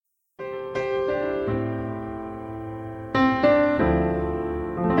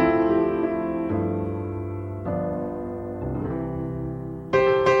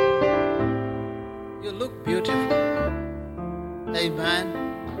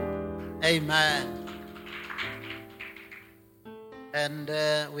Amen. And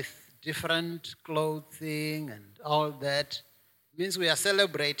with different clothing and all that, means we are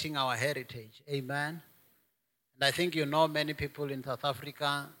celebrating our heritage. Amen. And I think you know many people in South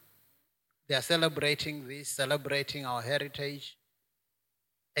Africa, they are celebrating this, celebrating our heritage.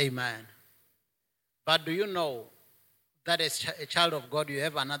 Amen. But do you know that as a child of God, you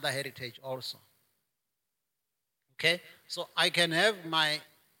have another heritage also? Okay? So I can have my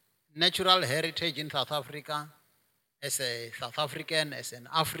natural heritage in South Africa as a South African, as an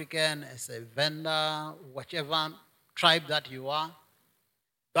African, as a Venda, whichever tribe that you are.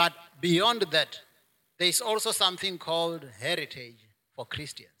 But beyond that, there is also something called heritage for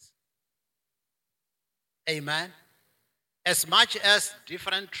Christians. Amen. As much as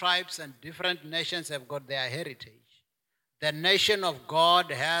different tribes and different nations have got their heritage, the nation of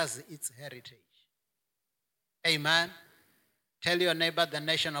God has its heritage. Amen. Tell your neighbor, the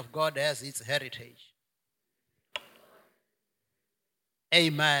nation of God has its heritage.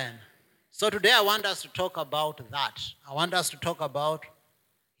 Amen. So today I want us to talk about that. I want us to talk about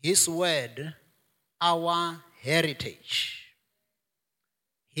His word, our heritage.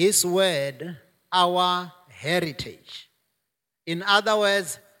 His word, our heritage. In other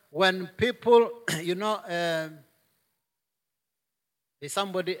words, when people, there's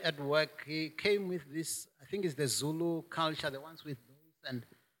somebody at work, he came with this, I think it's the Zulu culture, the ones with those, and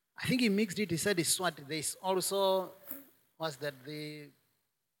I think he mixed it, he said it's Swati. There's also, the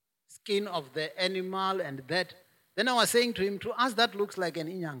skin of the animal and that. Then I was saying to him, to us that looks like an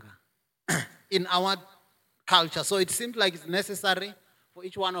inyanga in our culture. So it seems like it's necessary for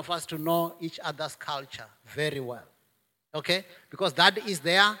each one of us to know each other's culture very well. Okay? Because that is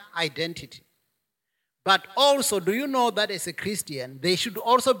their identity. But also, do you know that as a Christian, there should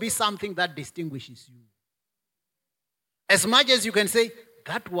also be something that distinguishes you? As much as you can say,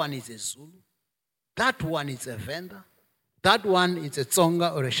 that one is a Zulu, that one is a Venda, that one is a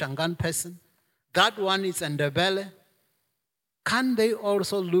Tsonga or a Shangan person, that one is a Ndebele, can they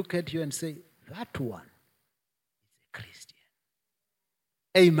also look at you and say, that one is a Christian?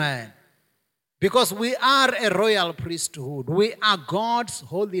 Amen. Because we are a royal priesthood. We are God's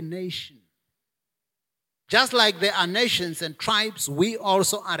holy nation. Just like there are nations and tribes, we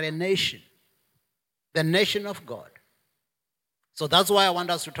also are a nation. The nation of God. So that's why I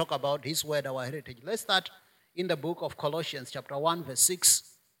want us to talk about His word, our heritage. Let's start in the book of Colossians, chapter 1, verse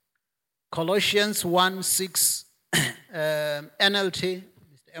 6. Colossians 1, 6, NLT.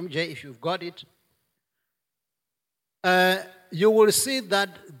 Mr. MJ, if you've got it. You will see that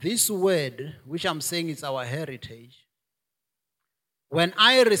this word, which I'm saying is our heritage, when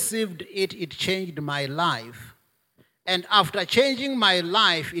I received it, it changed my life. And after changing my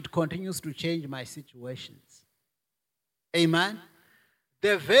life, it continues to change my situations. Amen?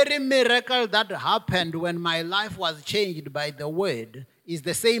 The very miracle that happened when my life was changed by the word is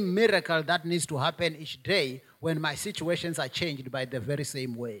the same miracle that needs to happen each day when my situations are changed by the very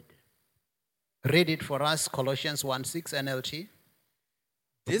same word. Read it for us, Colossians 1:6 NLT.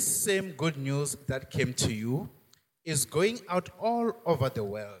 This same good news that came to you is going out all over the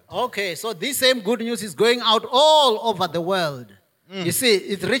world. Okay, so this same good news is going out all over the world. You see,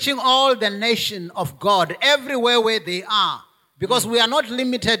 it's reaching all the nation of God, everywhere where they are. Because we are not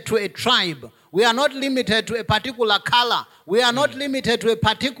limited to a tribe. We are not limited to a particular color. We are not limited to a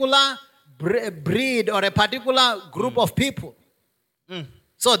particular breed or a particular group of people.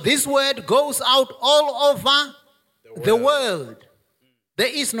 So this word goes out all over the world. There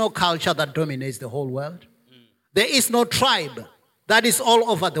is no culture that dominates the whole world. There is no tribe that is all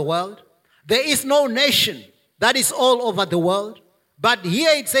over the world. There is no nation that is all over the world. But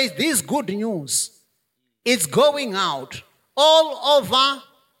here it says this good news is going out all over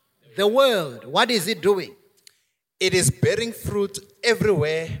the world. What is it doing? It is bearing fruit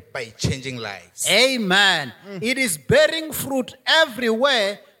everywhere by changing lives. Amen. It is bearing fruit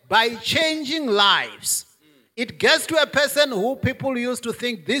everywhere by changing lives. It gets to a person who people used to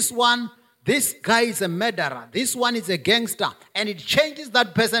think this guy is a murderer, this one is a gangster, and it changes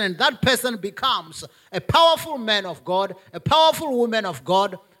that person, and that person becomes a powerful man of God, a powerful woman of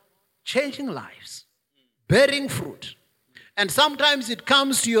God, changing lives, bearing fruit. And sometimes it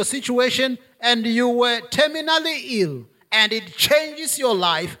comes to your situation and you were terminally ill and it changes your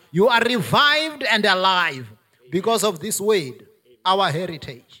life. You are revived and alive because of this word, our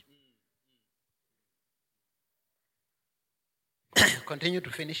heritage. Continue to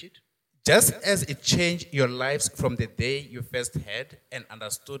finish it. Just as it changed your lives from the day you first heard and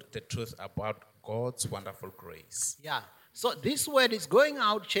understood the truth about God's wonderful grace. Yeah. So this word is going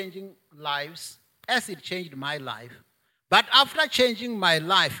out changing lives as it changed my life. But after changing my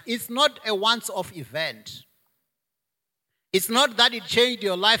life, it's not a once-off event. It's not that it changed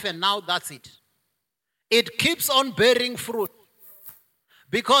your life and now that's it. It keeps on bearing fruit.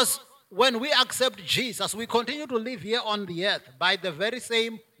 Because when we accept Jesus, we continue to live here on the earth by the very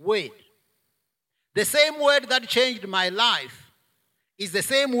same word. The same word that changed my life is the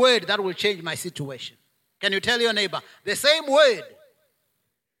same word that will change my situation. Can you tell your neighbor? The same word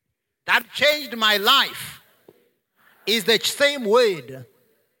that changed my life is the same word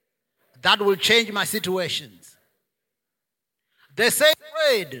that will change my situations. The same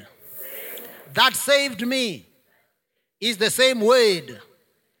word that saved me is the same word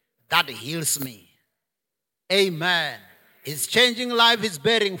that heals me. Amen. It's changing life, it's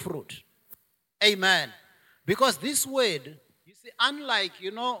bearing fruit. Amen. Because this word, you see, unlike,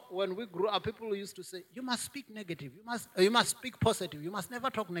 when we grew up, people used to say, you must speak negative. You must speak positive. You must never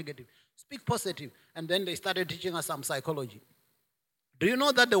talk negative. Speak positive. And then they started teaching us some psychology. Do you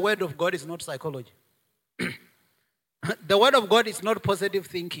know that the word of God is not psychology? The word of God is not positive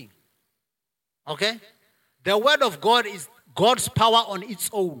thinking. Okay? The word of God is God's power on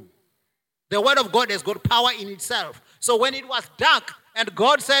its own. The word of God has got power in itself. So when it was dark and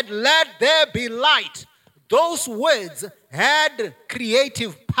God said, let there be light, those words had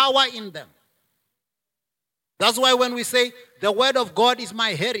creative power in them. That's why when we say the word of God is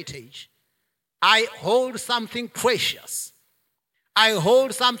my heritage, I hold something precious. I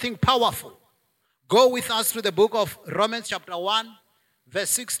hold something powerful. Go with us to the book of Romans chapter 1, verse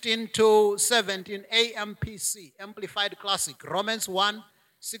 16 to 17, AMPC, Amplified Classic. Romans 1,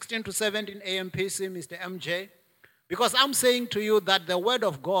 16 to 17, AMPC, Mr. MJ. Because I'm saying to you that the word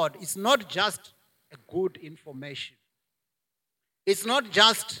of God is not just a good information. It's not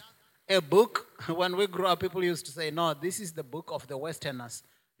just a book. When we grew up, people used to say, no, this is the book of the Westerners.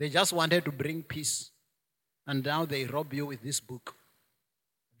 They just wanted to bring peace. And now they rob you with this book.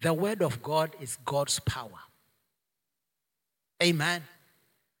 The word of God is God's power. Amen.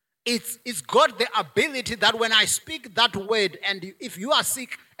 It's got the ability that when I speak that word, and if you are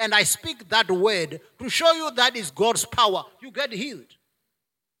sick and I speak that word to show you that is God's power, you get healed.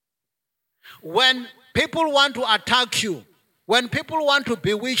 When people want to attack you, when people want to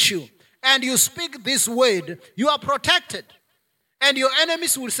bewitch you, and you speak this word, you are protected. And your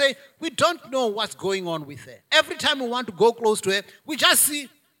enemies will say, we don't know what's going on with her. Every time we want to go close to her, we just see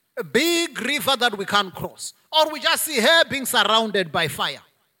a big river that we can't cross. Or we just see her being surrounded by fire.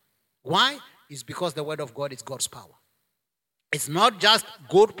 Why? It's because the word of God is God's power. It's not just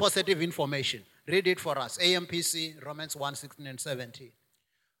good positive information. Read it for us. AMPC, Romans 1, 16 and 17.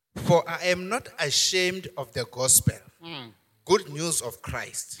 For I am not ashamed of the gospel, good news of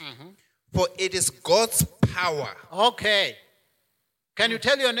Christ. For it is God's power. Okay. Can you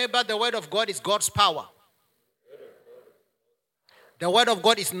tell your neighbor the word of God is God's power? The word of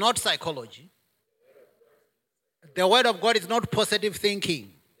God is not psychology. The word of God is not positive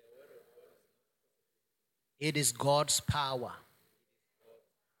thinking. It is God's power.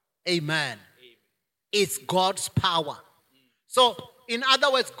 Amen. It's God's power. So, in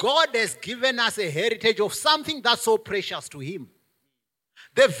other words, God has given us a heritage of something that's so precious to Him.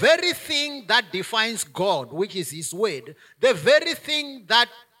 The very thing that defines God, which is His word, the very thing that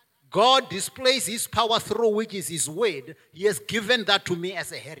God displays His power through, which is His word, He has given that to me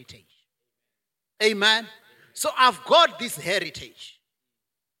as a heritage. Amen. So I've got this heritage.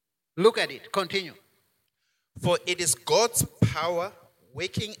 Look at it. Continue. For it is God's power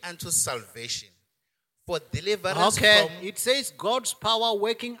working unto salvation, for deliverance from... It says God's power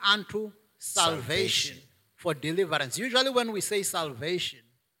working unto salvation, for deliverance. Usually when we say salvation,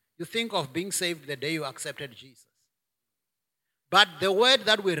 you think of being saved the day you accepted Jesus. But the word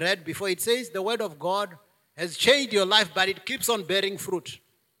that we read before, it says the word of God has changed your life, but it keeps on bearing fruit.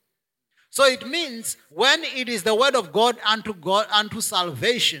 So it means when it is the word of God unto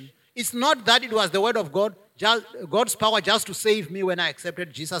salvation, it's not that it was the word of God, God's power just to save me when I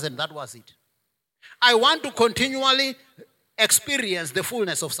accepted Jesus and that was it. I want to continually experience the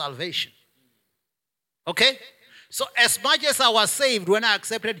fullness of salvation. Okay? So as much as I was saved when I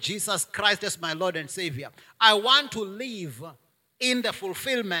accepted Jesus Christ as my Lord and Savior, I want to live in the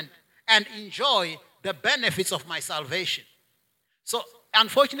fulfillment and enjoy the benefits of my salvation. So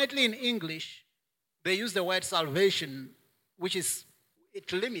unfortunately in English, they use the word salvation, which is,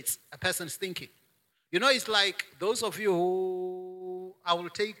 it limits a person's thinking. You know, it's like those of you who, I will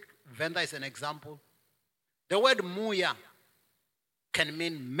take Venda as an example. The word muya can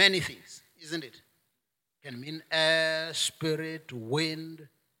mean many things, isn't it? It can mean air, spirit, wind,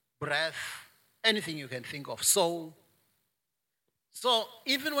 breath, anything you can think of, soul. So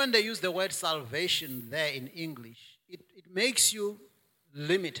even when they use the word salvation there in English, it makes you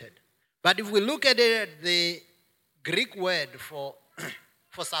limited. But if we look at it, the Greek word for,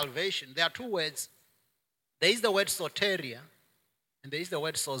 for salvation, there are two words. There is the word soteria, and there is the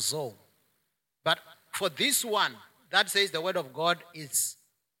word sozo. But for this one, that says the word of God is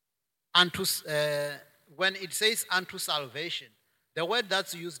unto, when it says unto salvation, the word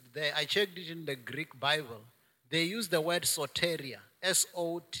that's used there, I checked it in the Greek Bible, they use the word soteria,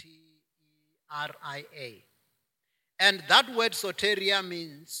 S-O-T-E-R-I-A. And that word soteria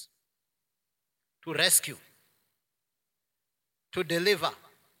means to rescue, to deliver.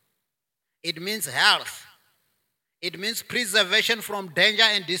 It means health. It means preservation from danger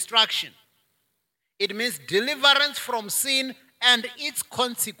and destruction. It means deliverance from sin and its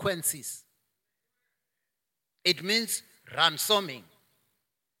consequences. It means ransoming.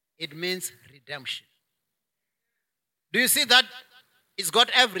 It means redemption. Do you see that? It's got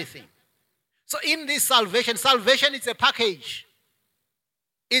everything. So in this salvation is a package.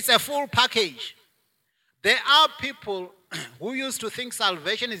 It's a full package. There are people who used to think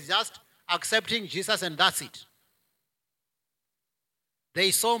salvation is just accepting Jesus and that's it. There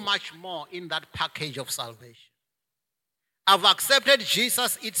is so much more in that package of salvation. I've accepted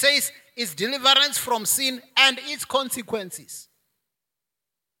Jesus. It says it's deliverance from sin and its consequences.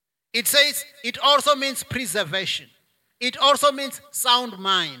 It says it also means preservation. It also means sound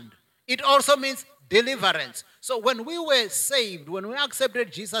mind. It also means deliverance. So when we were saved, when we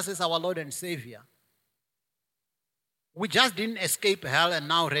accepted Jesus as our Lord and Savior, we just didn't escape hell and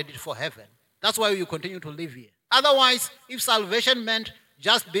now ready for heaven. That's why you continue to live here. Otherwise, if salvation meant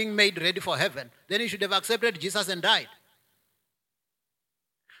just being made ready for heaven, then you should have accepted Jesus and died.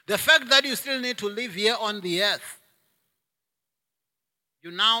 The fact that you still need to live here on the earth,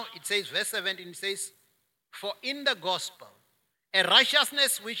 it says, verse 17, it says, for in the gospel, a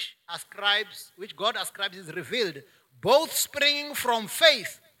righteousness which God ascribes is revealed, both springing from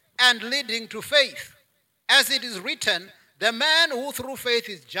faith and leading to faith. As it is written, the man who through faith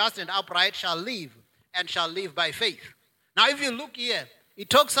is just and upright shall live, and shall live by faith. Now if you look here, it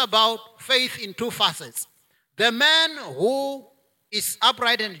talks about faith in two facets. The man who is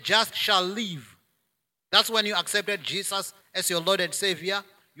upright and just shall live. That's when you accepted Jesus as your Lord and Savior.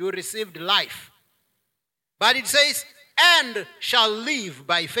 You received life. But it says, and shall live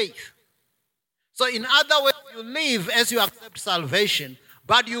by faith. So in other words, you live as you accept salvation,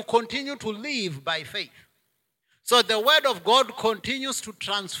 but you continue to live by faith. So the word of God continues to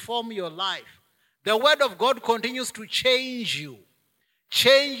transform your life. The word of God continues to change you,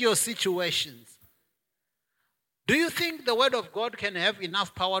 change your situations. Do you think the word of God can have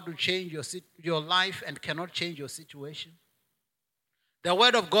enough power to change your life and cannot change your situation? The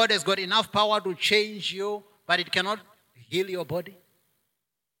word of God has got enough power to change you, but it cannot heal your body?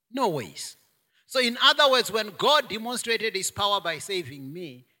 No ways. So in other words, when God demonstrated his power by saving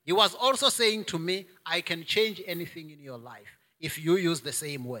me, he was also saying to me, I can change anything in your life if you use the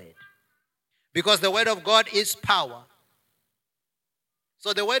same word. Because the word of God is power.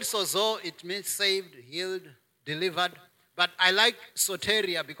 So the word sozo, it means saved, healed, delivered. But I like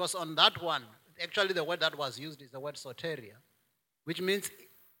soteria because on that one, actually the word that was used is the word soteria, which means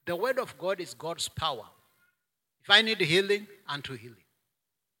the word of God is God's power. If I need healing, unto healing.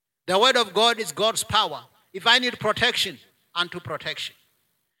 The word of God is God's power. If I need protection, unto protection.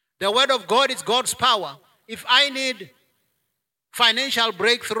 The word of God is God's power. If I need financial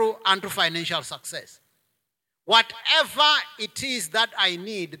breakthrough, unto financial success. Whatever it is that I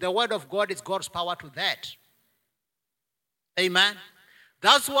need, the word of God is God's power to that. Amen.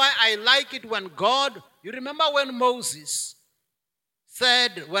 That's why I like it when God, you remember when Moses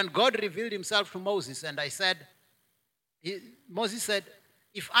said, when God revealed himself to Moses, and Moses said,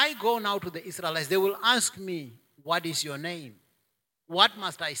 if I go now to the Israelites, they will ask me, what is your name? What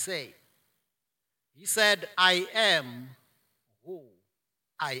must I say? He said, I am who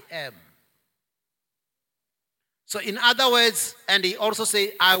I am. So in other words, and he also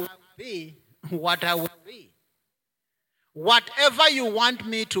said, I will be what I will be. Whatever you want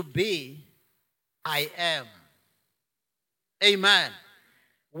me to be, I am. Amen.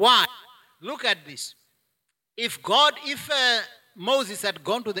 Why? Look at this. If Moses had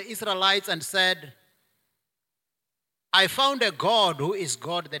gone to the Israelites and said, I found a God who is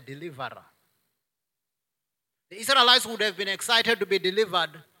God the deliverer, the Israelites would have been excited to be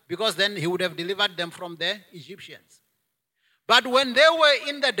delivered because then he would have delivered them from the Egyptians. But when they were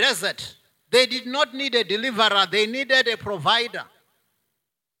in the desert, they did not need a deliverer, they needed a provider.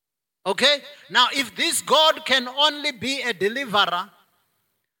 Okay? Now, if this God can only be a deliverer,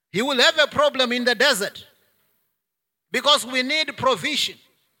 he will have a problem in the desert because we need provision.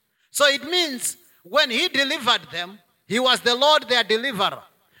 So it means When he delivered them, he was the Lord their deliverer.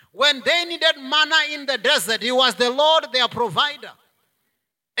 When they needed manna in the desert, he was the Lord their provider.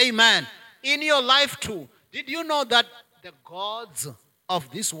 Amen. In your life too, did you know that the gods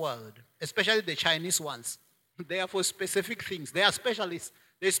of this world, especially the Chinese ones, they are for specific things. They are specialists.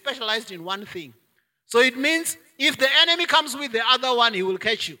 They specialized in one thing. So it means if the enemy comes with the other one, he will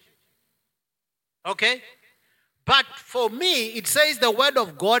catch you. Okay? But for me, it says the word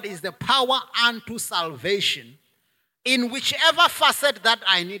of God is the power unto salvation in whichever facet that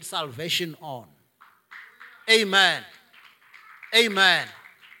I need salvation on. Amen. Amen.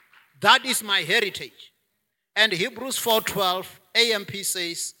 That is my heritage. And Hebrews 4:12, AMP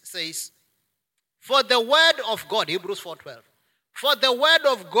says, for the word of God, Hebrews 4:12, for the word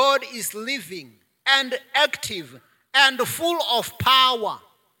of God is living and active and full of power.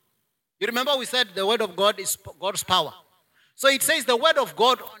 You remember we said the word of God is God's power. So it says the word of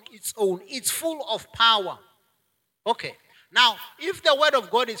God on its own, it's full of power. Okay. Now, if the word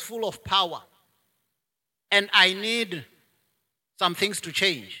of God is full of power and I need some things to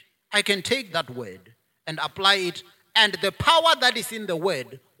change, I can take that word and apply it, and the power that is in the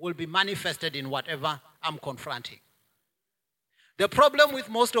word will be manifested in whatever I'm confronting. The problem with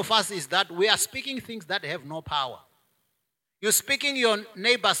most of us is that we are speaking things that have no power. You're speaking your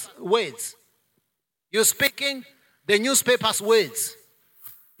neighbor's words. You're speaking the newspaper's words.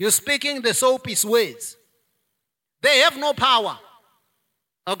 You're speaking the soapy's words. They have no power.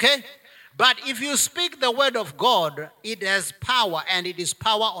 Okay? But if you speak the word of God, it has power, and it is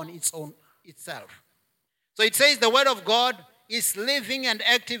power on its own itself. So it says the word of God is living and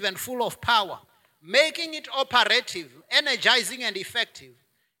active and full of power, making it operative, energizing and effective.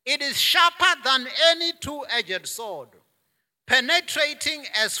 It is sharper than any two-edged sword, penetrating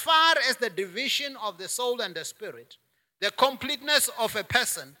as far as the division of the soul and the spirit, the completeness of a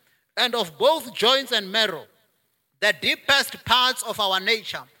person, and of both joints and marrow, the deepest parts of our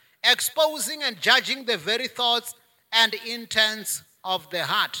nature, exposing and judging the very thoughts and intents of the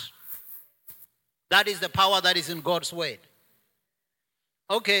heart. That is the power that is in God's word.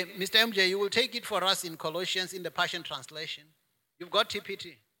 Okay, Mr. MJ, you will take it for us in Colossians in the Passion Translation. You've got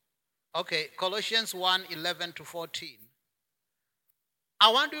TPT. Okay, Colossians 1:11 to 14.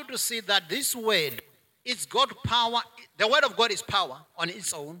 I want you to see that this word, it's got power. The word of God is power on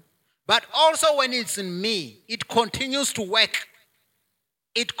its own. But also when it's in me, it continues to work.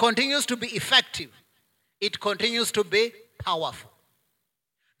 It continues to be effective. It continues to be powerful.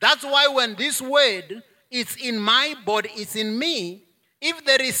 That's why when this word is in my body, it's in me, if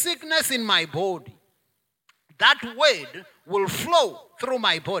there is sickness in my body, that word will flow through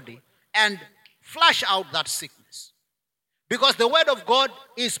my body and flush out that sickness. Because the word of God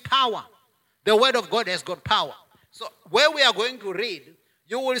is power. The word of God has got power. So where we are going to read,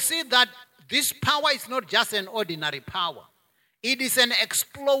 you will see that this power is not just an ordinary power. It is an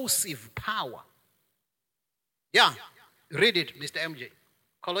explosive power. Yeah, read it, Mr. MJ.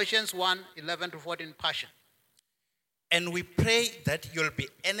 Colossians 1:11 to 14, Passion. And we pray that you'll be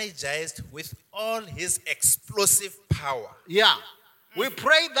energized with all his explosive power. Yeah, we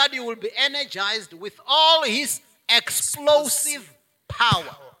pray that you will be energized with all his explosive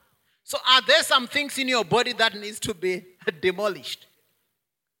power. So are there some things in your body that needs to be demolished?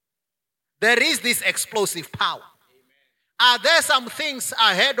 There is this explosive power. Are there some things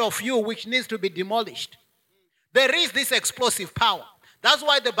ahead of you which needs to be demolished? There is this explosive power. That's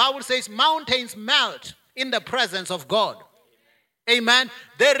why the Bible says mountains melt in the presence of God. Amen.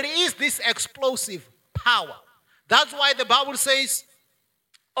 There is this explosive power. That's why the Bible says,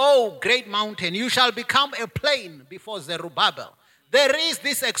 oh, great mountain, you shall become a plain before Zerubbabel. There is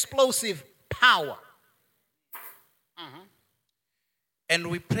this explosive power. And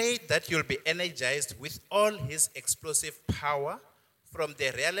we pray that you'll be energized with all his explosive power from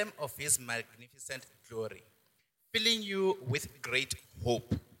the realm of his magnificent glory, filling you with great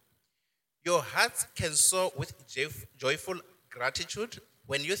hope. Your hearts can soar with joyful gratitude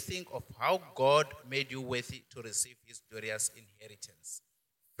when you think of how God made you worthy to receive his glorious inheritance,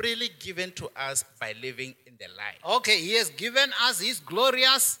 freely given to us by living in the light. Okay, he has given us his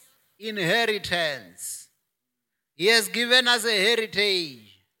glorious inheritance. He has given us a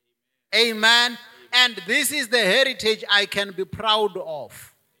heritage. Amen. And this is the heritage I can be proud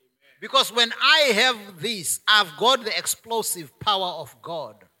of. Because when I have this, I've got the explosive power of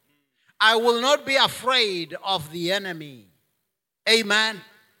God. I will not be afraid of the enemy. Amen.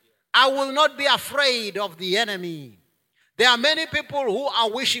 I will not be afraid of the enemy. There are many people who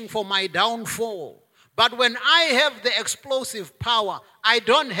are wishing for my downfall. But when I have the explosive power, I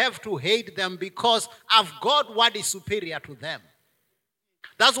don't have to hate them because I've got what is superior to them.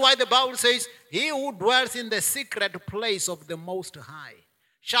 That's why the Bible says, he who dwells in the secret place of the Most High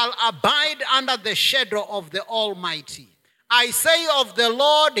shall abide under the shadow of the Almighty. I say of the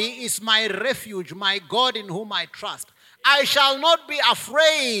Lord, he is my refuge, my God in whom I trust. I shall not be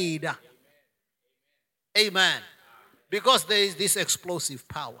afraid. Amen. Because there is this explosive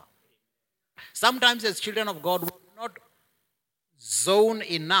power. Sometimes as children of God, we do not zone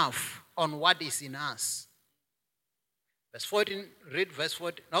enough on what is in us. Verse 14, read verse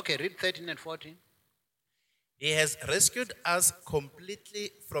 14. Okay, read 13 and 14. He has rescued us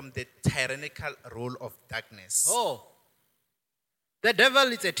completely from the tyrannical rule of darkness. Oh, the devil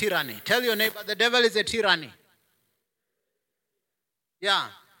is a tyranny. Tell your neighbor, the devil is a tyranny. Yeah.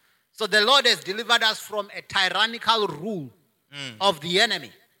 So the Lord has delivered us from a tyrannical rule of the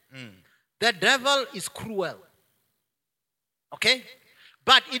enemy. The devil is cruel. Okay?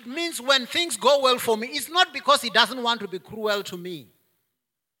 But it means when things go well for me, it's not because he doesn't want to be cruel to me.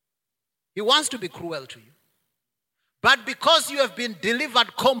 He wants to be cruel to you. But because you have been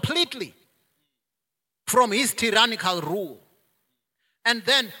delivered completely from his tyrannical rule. And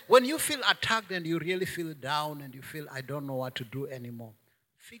then when you feel attacked and you really feel down and you feel, I don't know what to do anymore,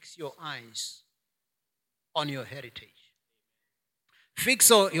 fix your eyes on your heritage.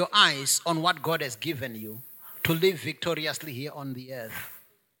 Fix your eyes on what God has given you to live victoriously here on the earth.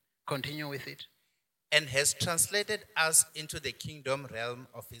 Continue with it. And has translated us into the kingdom realm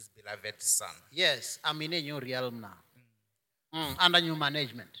of his beloved Son. Yes, I'm in a new realm now. Under new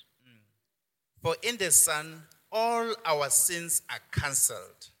management. For in the Son, all our sins are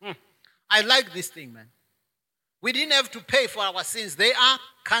cancelled. I like this thing, man. We didn't have to pay for our sins. They are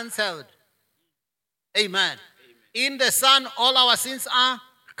cancelled. Amen. In the Son, all our sins are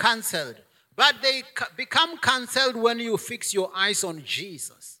cancelled. But they become cancelled when you fix your eyes on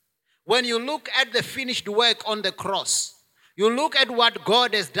Jesus. When you look at the finished work on the cross, you look at what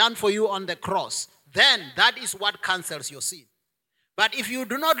God has done for you on the cross, then that is what cancels your sin. But if you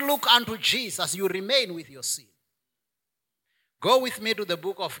do not look unto Jesus, you remain with your sin. Go with me to the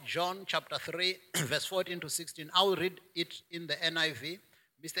book of John, chapter 3, verse 14 to 16. I will read it in the NIV.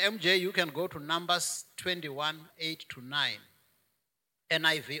 Mr. MJ, you can go to Numbers 21, 8 to 9.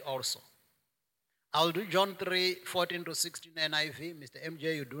 NIV also. I'll do John 3, 14 to 16 NIV. Mr.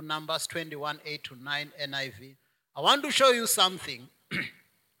 MJ, you do Numbers 21, 8 to 9 NIV. I want to show you something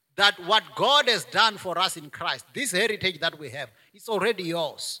that what God has done for us in Christ, this heritage that we have, it's already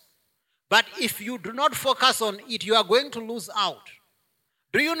yours. But if you do not focus on it, you are going to lose out.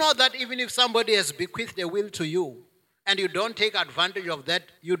 Do you know that even if somebody has bequeathed a will to you and you don't take advantage of that,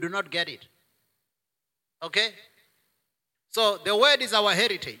 you do not get it? Okay? So the word is our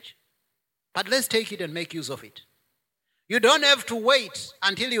heritage. But let's take it and make use of it. You don't have to wait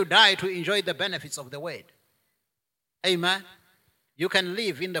until you die to enjoy the benefits of the word. Amen. You can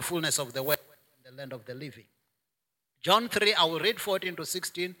live in the fullness of the word in the land of the living. John 3, I will read 14 to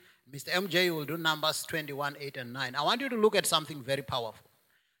 16. Mr. MJ will do Numbers 21, 8 and 9. I want you to look at something very powerful.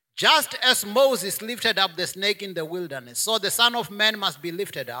 Just as Moses lifted up the snake in the wilderness, so the Son of Man must be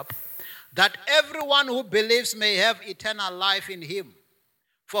lifted up, that everyone who believes may have eternal life in him.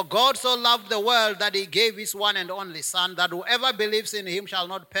 For God so loved the world that he gave his one and only Son, that whoever believes in him shall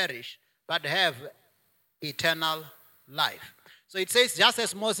not perish, but have eternal life. So it says, just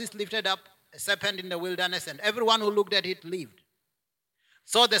as Moses lifted up a serpent in the wilderness, and everyone who looked at it lived.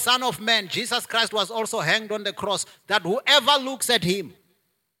 So the Son of Man, Jesus Christ, was also hanged on the cross, that whoever looks at him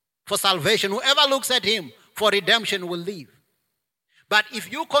for salvation, whoever looks at him for redemption will live. But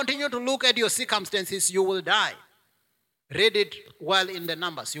if you continue to look at your circumstances, you will die. Read it well in the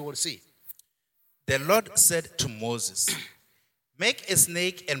Numbers, you will see. The Lord said to Moses, make a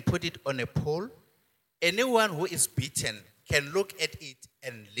snake and put it on a pole. Anyone who is bitten can look at it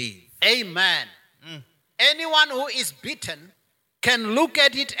and live. Amen. Anyone who is bitten can look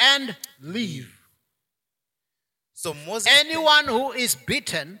at it and live. So Moses, anyone who is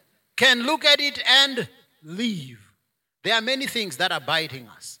bitten can look at it and live. There are many things that are biting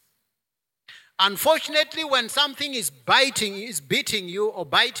us. Unfortunately, when something is beating you or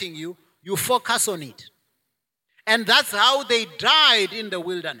biting you, you focus on it. And that's how they died in the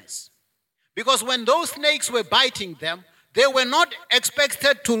wilderness. Because when those snakes were biting them, they were not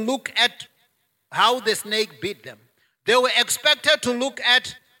expected to look at how the snake bit them. They were expected to look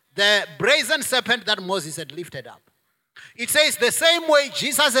at the brazen serpent that Moses had lifted up. It says the same way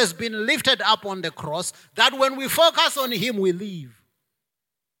Jesus has been lifted up on the cross, that when we focus on him, we live.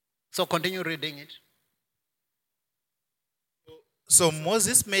 So continue reading it. So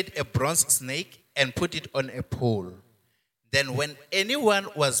Moses made a bronze snake and put it on a pole. Then when anyone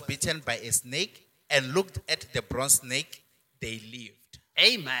was bitten by a snake and looked at the bronze snake, they lived.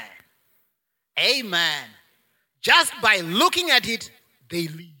 Amen. Amen. Just by looking at it, they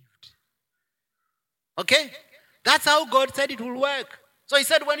lived. Okay? That's how God said it will work. So he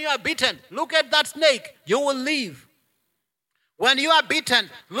said, when you are bitten, look at that snake, you will live. When you are bitten,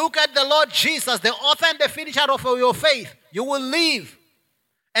 look at the Lord Jesus, the author and the finisher of your faith. You will live.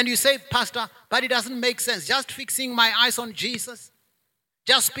 And you say, Pastor, but it doesn't make sense. Just fixing my eyes on Jesus,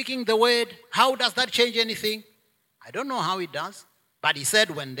 just speaking the word, how does that change anything? I don't know how it does. But he said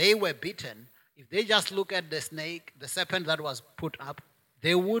when they were bitten, if they just look at the snake, the serpent that was put up,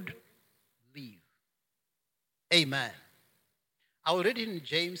 they would live. Amen. I will read it in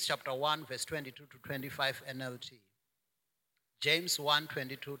James chapter 1, verse 22 to 25 NLT. James 1,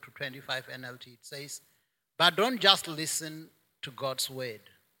 22 to 25 NLT. It says, but don't just listen to God's word.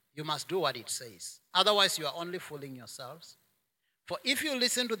 You must do what it says. Otherwise, you are only fooling yourselves. For if you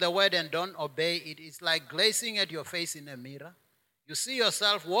listen to the word and don't obey it, it's like gazing at your face in a mirror. You see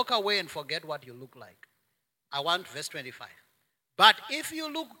yourself, walk away and forget what you look like. I want verse 25. But if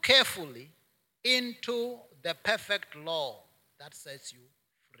you look carefully into the perfect law that sets you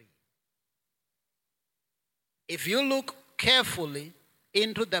free. If you look carefully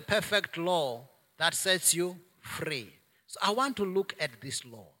into the perfect law that sets you free. So I want to look at this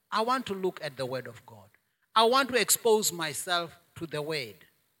law. I want to look at the word of God. I want to expose myself to the word.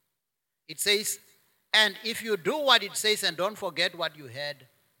 It says, and if you do what it says and don't forget what you heard,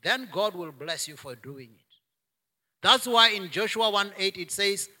 then God will bless you for doing it. That's why in Joshua 1:8 it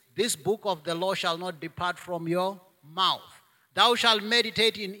says, this book of the law shall not depart from your mouth. Thou shalt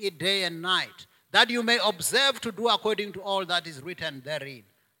meditate in it day and night, that you may observe to do according to all that is written therein.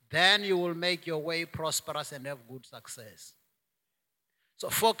 Then you will make your way prosperous and have good success. So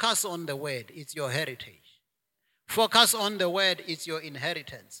focus on the word. It's your heritage. Focus on the word. It's your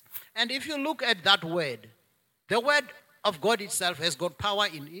inheritance. And if you look at that word, the word of God itself has got power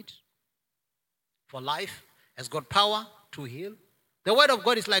in it for life, has got power to heal. The word of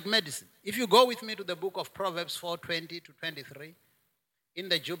God is like medicine. If you go with me to the book of Proverbs 4:20 to 23, in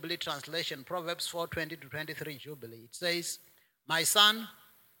the Jubilee translation, Proverbs 4:20 to 23 Jubilee, it says, my son,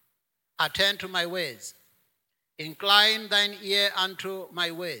 attend to my ways. Incline thine ear unto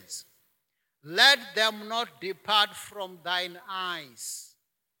my ways. Let them not depart from thine eyes.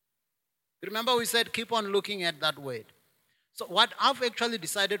 Remember we said keep on looking at that word. So what I've actually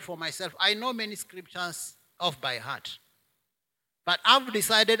decided for myself, I know many scriptures off by heart. But I've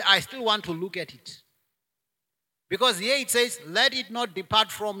decided I still want to look at it. Because here it says, let it not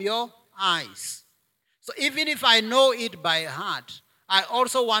depart from your eyes. So even if I know it by heart, I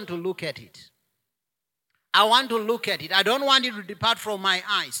also want to look at it. I want to look at it. I don't want it to depart from my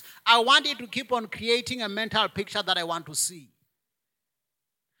eyes. I want it to keep on creating a mental picture that I want to see.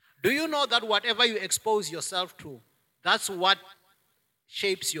 Do you know that whatever you expose yourself to, that's what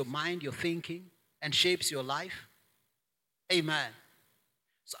shapes your mind, your thinking, and shapes your life? Amen.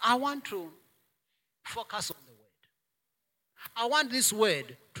 So I want to focus on the word. I want this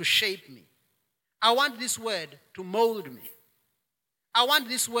word to shape me. I want this word to mold me. I want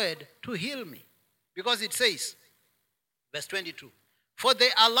this word to heal me. Because it says, verse 22, for they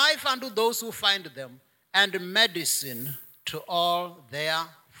are life unto those who find them, and medicine to all their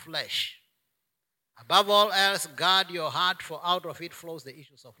flesh. Above all else, guard your heart, for out of it flows the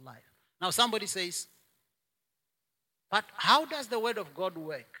issues of life. Now somebody says, but how does the word of God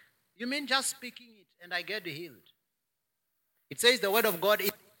work? You mean just speaking it and I get healed? It says the word of God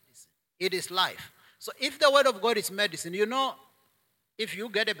is medicine. It is life. So if the word of God is medicine, you know, if you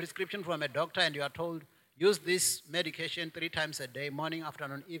get a prescription from a doctor and you are told, use this medication 3 times a day, morning,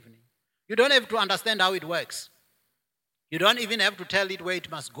 afternoon, evening, you don't have to understand how it works. You don't even have to tell it where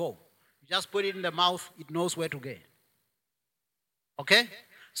it must go. You just put it in the mouth, it knows where to go. Okay?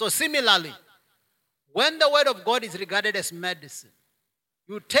 So similarly, when the word of God is regarded as medicine,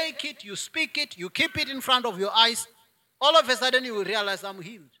 you take it, you speak it, you keep it in front of your eyes, all of a sudden you will realize I'm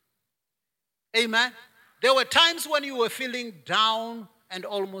healed. Amen? There were times when you were feeling down and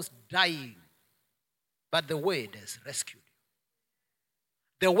almost dying, but the word has rescued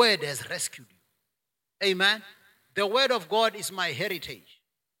you. The word has rescued you. Amen? The word of God is my heritage.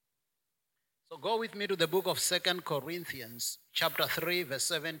 So go with me to the book of 2 Corinthians, chapter 3, verse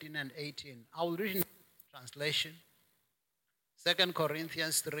 17 and 18. I will read in translation. 2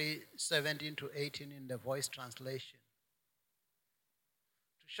 Corinthians 3, 17 to 18 in the Voice translation.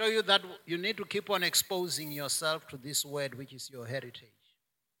 To show you that you need to keep on exposing yourself to this word, which is your heritage.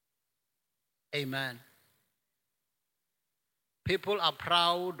 Amen. People are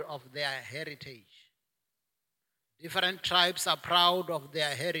proud of their heritage. Different tribes are proud of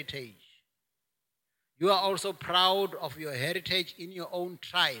their heritage. You are also proud of your heritage in your own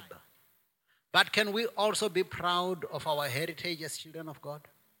tribe. But can we also be proud of our heritage as children of God?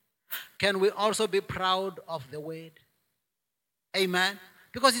 Can we also be proud of the word? Amen?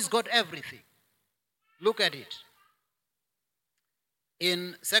 Because it's got everything. Look at it.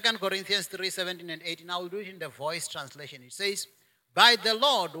 In 2 Corinthians 3:17 and 18, I will do it in the Voice translation. It says, by the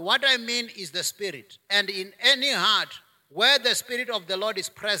Lord, what I mean is the Spirit. And in any heart where the Spirit of the Lord is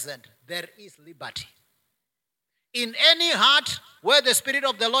present, there is liberty. In any heart where the Spirit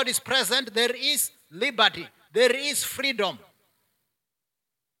of the Lord is present, there is liberty. There is freedom.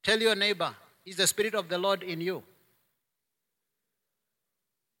 Tell your neighbor, is the Spirit of the Lord in you?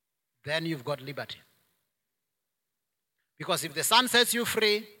 Then you've got liberty. Because if the Son sets you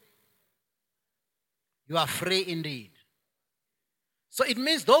free, you are free indeed. So it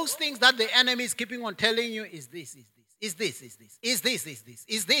means those things that the enemy is keeping on telling you is this, is this, is this, is this, is this, is this,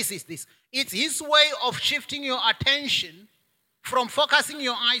 is this, is this. It's his way of shifting your attention from focusing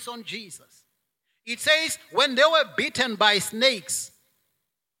your eyes on Jesus. It says when they were bitten by snakes,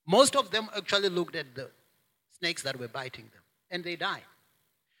 most of them actually looked at the snakes that were biting them and they died.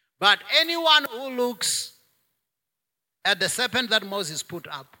 But anyone who looks at the serpent that Moses put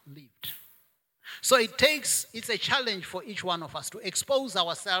up lived. So it's a challenge for each one of us to expose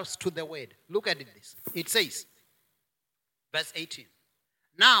ourselves to the word. Look at this. It says, verse 18,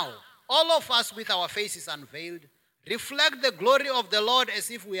 now all of us with our faces unveiled reflect the glory of the Lord as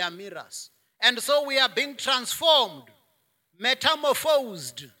if we are mirrors. And so we are being transformed,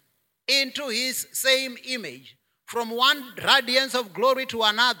 metamorphosed into his same image from one radiance of glory to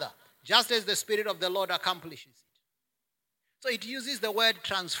another, just as the Spirit of the Lord accomplishes it. So it uses the word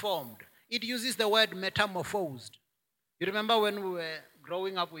transformed. It uses the word metamorphosed. You remember when we were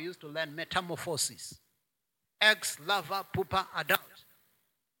growing up, we used to learn metamorphosis. Ex, lover, pupa, adult.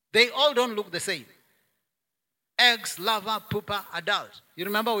 They all don't look the same. Ex, lover, pupa, adult. You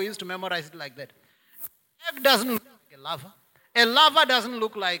remember we used to memorize it like that. Egg doesn't look like a lover. A lover doesn't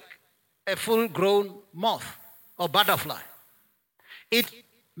look like a full-grown moth or butterfly. It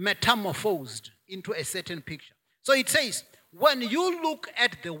metamorphosed into a certain picture. So it says, when you look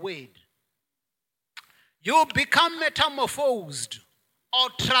at the word, you become metamorphosed or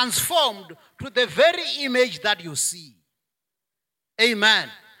transformed to the very image that you see. Amen.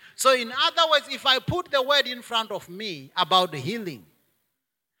 So in other words, if I put the word in front of me about healing,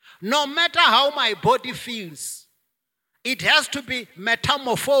 no matter how my body feels, it has to be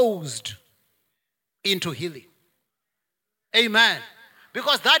metamorphosed into healing. Amen.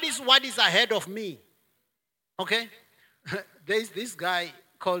 Because that is what is ahead of me. Okay? There's this guy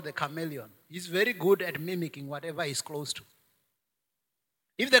called the chameleon. He's very good at mimicking whatever he's close to.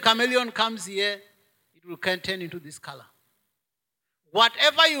 If the chameleon comes here, it will turn into this color.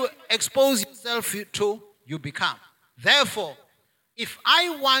 Whatever you expose yourself to, you become. Therefore, if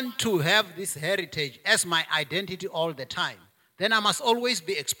I want to have this heritage as my identity all the time, then I must always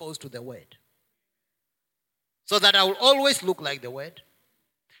be exposed to the word. So that I will always look like the word.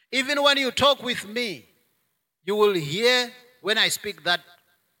 Even when you talk with me, you will hear when I speak that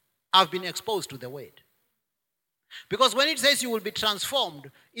I've been exposed to the word. Because when it says you will be transformed,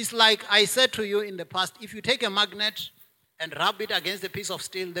 it's like I said to you in the past, if you take a magnet and rub it against a piece of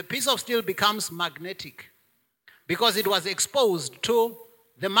steel, the piece of steel becomes magnetic because it was exposed to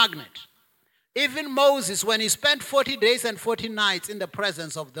the magnet. Even Moses, when he spent 40 days and 40 nights in the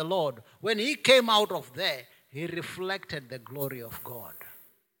presence of the Lord, when he came out of there, he reflected the glory of God.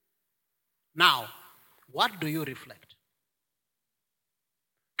 Now, what do you reflect?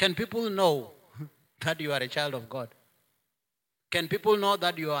 Can people know that you are a child of God? Can people know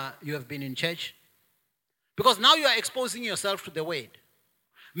that you have been in church? Because now you are exposing yourself to the word.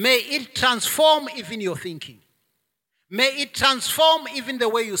 May it transform even your thinking. May it transform even the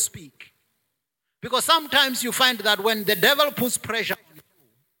way you speak. Because sometimes you find that when the devil puts pressure on you,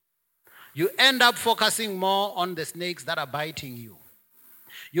 you end up focusing more on the snakes that are biting you.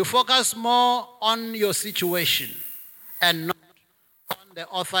 You focus more on your situation and not on the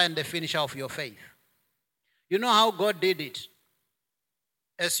author and the finisher of your faith. You know how God did it?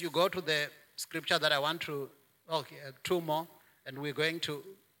 As you go to the scripture that I want to, two more, and we're going to,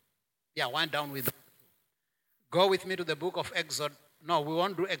 wind down with. Go with me to the book of Exodus. No, we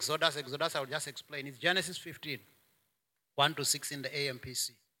won't do Exodus. Exodus, I'll just explain. It's Genesis 15, 1-6 in the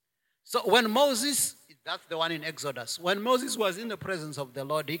AMPC. So when Moses, that's the one in Exodus, when Moses was in the presence of the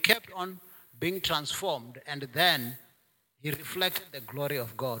Lord, he kept on being transformed, and then he reflected the glory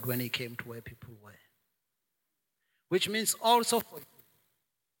of God when he came to where people were. Which means also for you,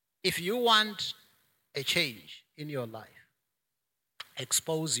 if you want a change in your life,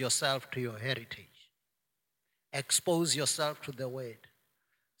 expose yourself to your heritage. expose yourself to the word.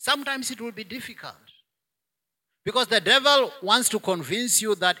 Sometimes it will be difficult because the devil wants to convince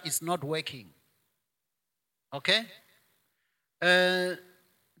you that it's not working. Okay?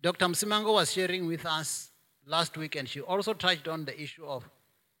 Dr. Msimango was sharing with us last week, and she also touched on the issue of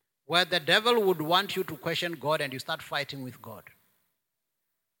where the devil would want you to question God and you start fighting with God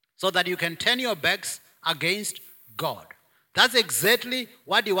so that you can turn your backs against God. That's exactly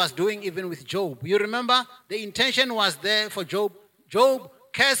what he was doing even with Job. You remember the intention was there for Job. Job,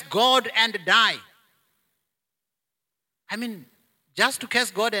 curse God and die. I mean, just to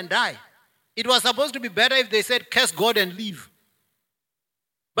curse God and die. It was supposed to be better if they said curse God and live.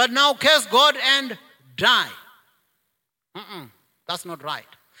 But now curse God and die. That's not right.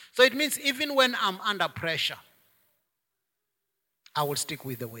 So it means even when I'm under pressure, I will stick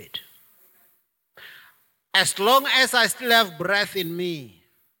with the word. As long as I still have breath in me,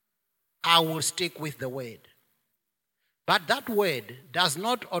 I will stick with the word. But that word does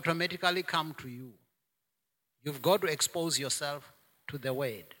not automatically come to you. You've got to expose yourself to the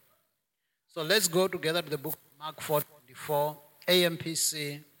word. So let's go together to the book of Mark 4:24,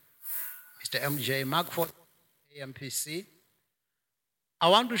 AMPC, Mr. MJ, Mark 4, AMPC. I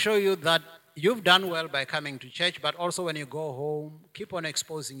want to show you that you've done well by coming to church, but also when you go home, keep on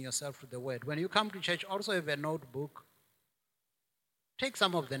exposing yourself to the word. When you come to church, also have a notebook. Take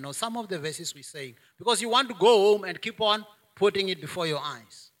some of the notes, some of the verses we're saying, because you want to go home and keep on putting it before your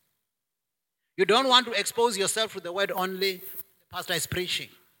eyes. You don't want to expose yourself to the word only the pastor is preaching.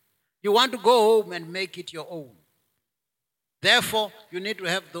 You want to go home and make it your own. Therefore, you need to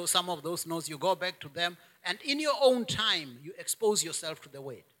have some of those notes. You go back to them, and in your own time, you expose yourself to the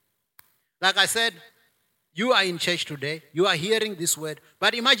word. Like I said, you are in church today. You are hearing this word.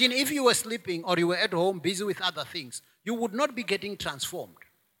 But imagine if you were sleeping or you were at home busy with other things, you would not be getting transformed.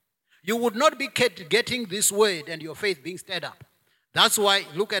 You would not be getting this word and your faith being stirred up. That's why,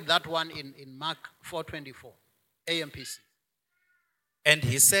 look at that one in Mark 4:24, AMPC. And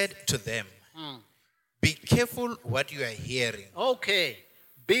he said to them, be careful what you are hearing. Okay.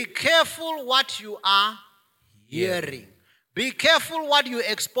 Be careful what you are hearing. Be careful what you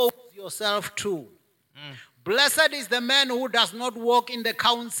expose yourself to. Blessed is the man who does not walk in the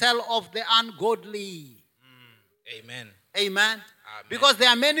counsel of the ungodly. Amen. Amen. Because there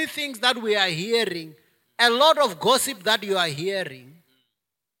are many things that we are hearing. A lot of gossip that you are hearing.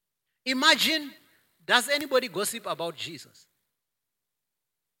 Imagine, does anybody gossip about Jesus?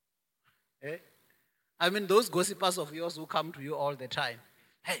 I mean, those gossipers of yours who come to you all the time.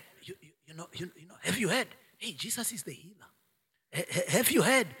 Hey, you know, have you heard? Hey, Jesus is the healer. Have you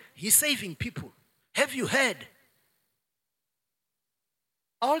heard? He's saving people. Have you heard?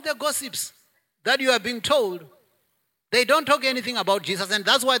 All the gossips that you are being told, they don't talk anything about Jesus, and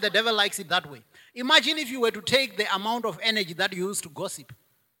that's why the devil likes it that way. Imagine if you were to take the amount of energy that you use to gossip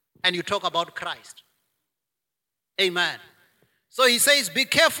and you talk about Christ. Amen. So he says, be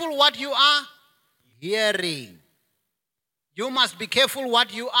careful what you are hearing. You must be careful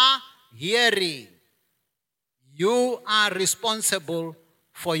what you are hearing. You are responsible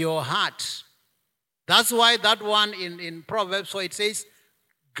for your heart. That's why that one in Proverbs, so it says,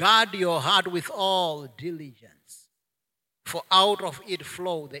 guard your heart with all diligence, for out of it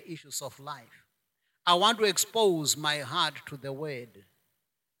flow the issues of life. I want to expose my heart to the word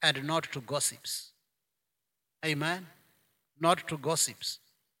and not to gossips. Amen? Not to gossips.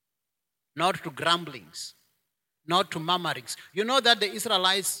 Not to grumblings. Not to murmurings. You know that the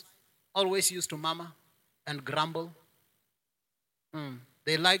Israelites always used to murmur and grumble?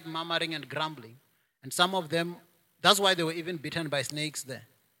 They liked murmuring and grumbling. And some of them, that's why they were even bitten by snakes there.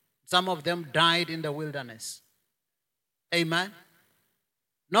 Some of them died in the wilderness. Amen?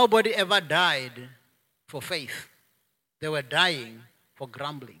 Nobody ever died for faith. They were dying for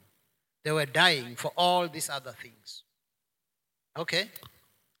grumbling. They were dying for all these other things. Okay?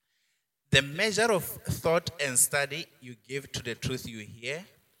 The measure of thought and study you give to the truth you hear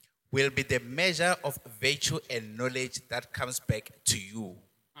will be the measure of virtue and knowledge that comes back to you.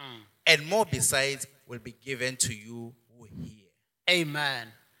 And more besides will be given to you who hear. Amen.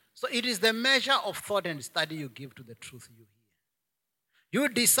 So it is the measure of thought and study you give to the truth you hear. You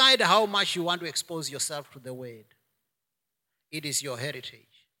decide how much you want to expose yourself to the word. It is your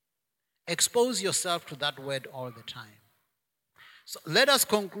heritage. Expose yourself to that word all the time. So let us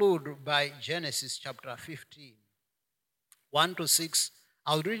conclude by Genesis chapter 15, 1 to 6.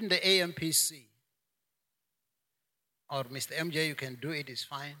 I'll read in the AMPC. Or Mr. MJ, you can do it, it's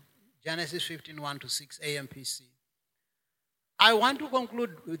fine. Genesis 15, 1 to 6, AMPC. I want to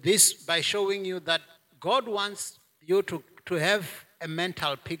conclude with this by showing you that God wants you to have a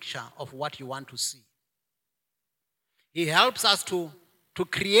mental picture of what you want to see. He helps us to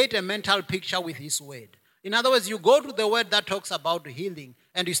create a mental picture with his word. In other words, you go to the word that talks about healing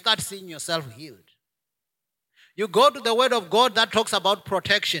and you start seeing yourself healed. You go to the word of God that talks about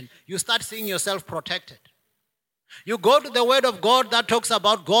protection. You start seeing yourself protected. You go to the word of God that talks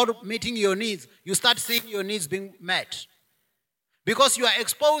about God meeting your needs. You start seeing your needs being met. Because you are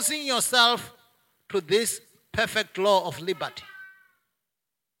exposing yourself to this perfect law of liberty.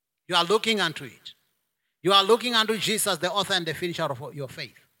 You are looking unto it. You are looking unto Jesus, the author and the finisher of your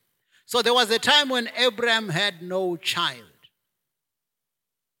faith. So there was a time when Abraham had no child.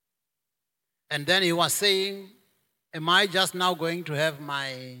 And then he was saying, am I just now going to have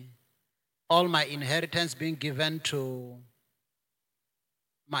all my inheritance being given to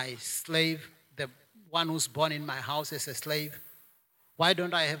my slave, the one who's born in my house as a slave? Why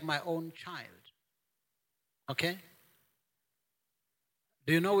don't I have my own child? Okay?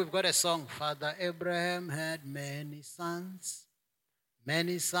 Do you know we've got a song, Father Abraham had many sons.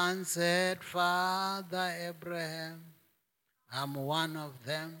 Many sons had Father Abraham. I'm one of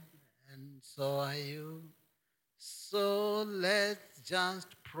them, and so are you. So let's just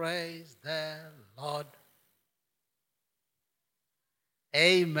praise the Lord.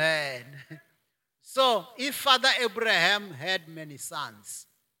 Amen. So, if Father Abraham had many sons,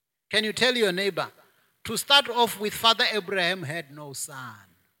 can you tell your neighbor, to start off with, Father Abraham had no son.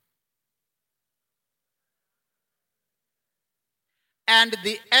 And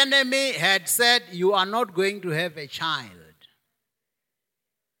the enemy had said, you are not going to have a child.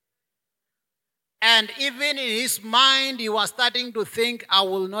 And even in his mind, he was starting to think, I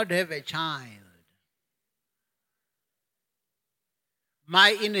will not have a child. My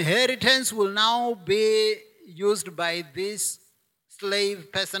inheritance will now be used by this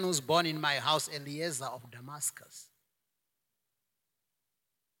slave person who's born in my house, Eliezer of Damascus.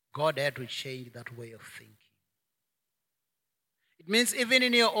 God had to change that way of thinking. It means even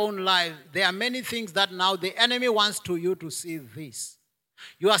in your own life, there are many things that now the enemy wants you to see this.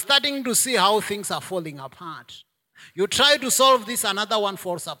 You are starting to see how things are falling apart. You try to solve this, another one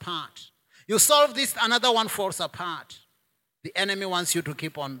falls apart. You solve this, another one falls apart. The enemy wants you to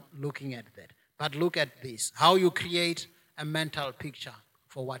keep on looking at that. But look at this, how you create a mental picture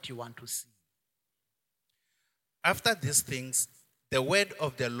for what you want to see. After these things, the word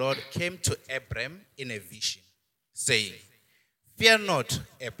of the Lord came to Abram in a vision, saying, fear not,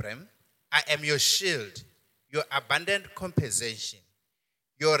 Abram, I am your shield, your abundant compensation.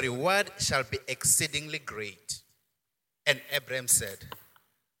 Your reward shall be exceedingly great. And Abram said,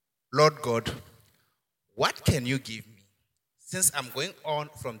 Lord God, what can you give me, since I'm going on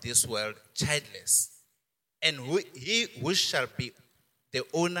from this world childless? And he who shall be the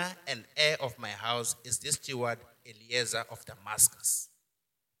owner and heir of my house is this steward Eliezer of Damascus.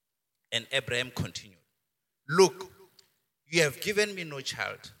 And Abraham continued, look, you have given me no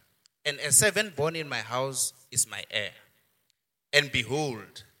child, and a servant born in my house is my heir. And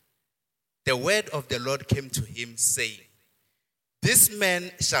behold, the word of the Lord came to him, saying, this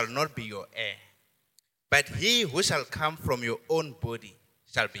man shall not be your heir, but he who shall come from your own body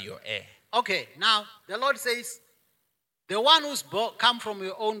shall be your heir. Okay, now the Lord says, the one who's come from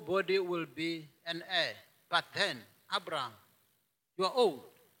your own body will be an heir. But then, Abraham, you are old.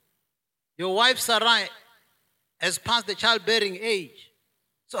 Your wife Sarai has passed the childbearing age.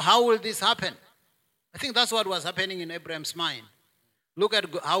 So how will this happen? I think that's what was happening in Abraham's mind. Look at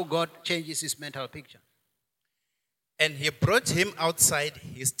how God changes his mental picture. And he brought him outside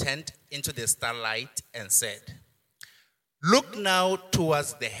his tent into the starlight and said, look now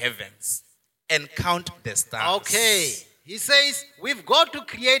towards the heavens and count the stars. Okay. He says, we've got to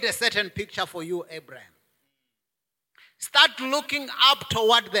create a certain picture for you, Abraham. Start looking up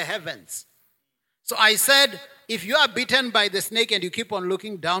toward the heavens. So I said, if you are bitten by the snake and you keep on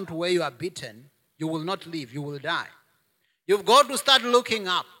looking down to where you are bitten, you will not live, you will die. You've got to start looking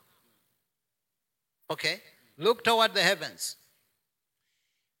up. Okay? Look toward the heavens.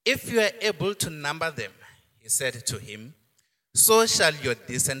 If you are able to number them, he said to him, so shall your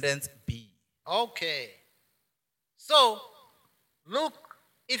descendants be. Okay. So, look,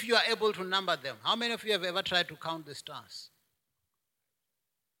 if you are able to number them. How many of you have ever tried to count the stars?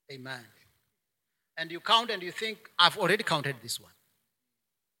 Amen. And you count and you think, I've already counted this one.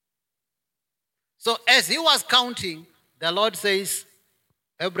 So as he was counting, the Lord says,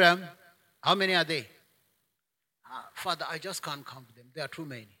 Abraham, how many are they? Father, I just can't count them. There are too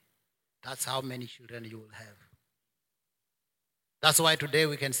many. That's how many children you will have. That's why today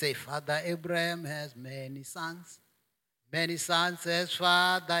we can say, Father Abraham has many sons. Many sons has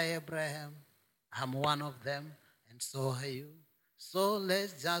Father Abraham. I'm one of them, and so are you. So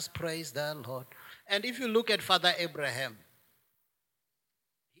let's just praise the Lord. And if you look at Father Abraham,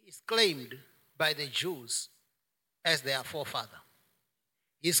 he is claimed by the Jews as their forefather.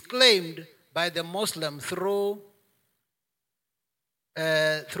 He is claimed by the Muslims through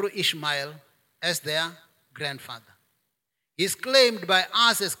Ishmael as their grandfather. He is claimed by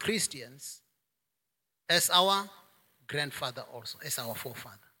us as Christians as our grandfather also, as our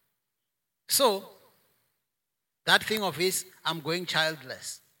forefather. So, that thing of his, I'm going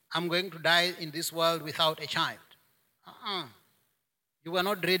childless. I'm going to die in this world without a child. You were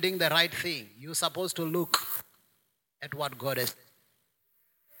not reading the right thing. You're supposed to look at what God has.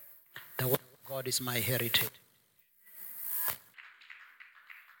 The word of God is my heritage.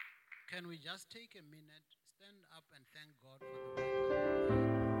 Can we just take a minute, stand up and thank God for the word?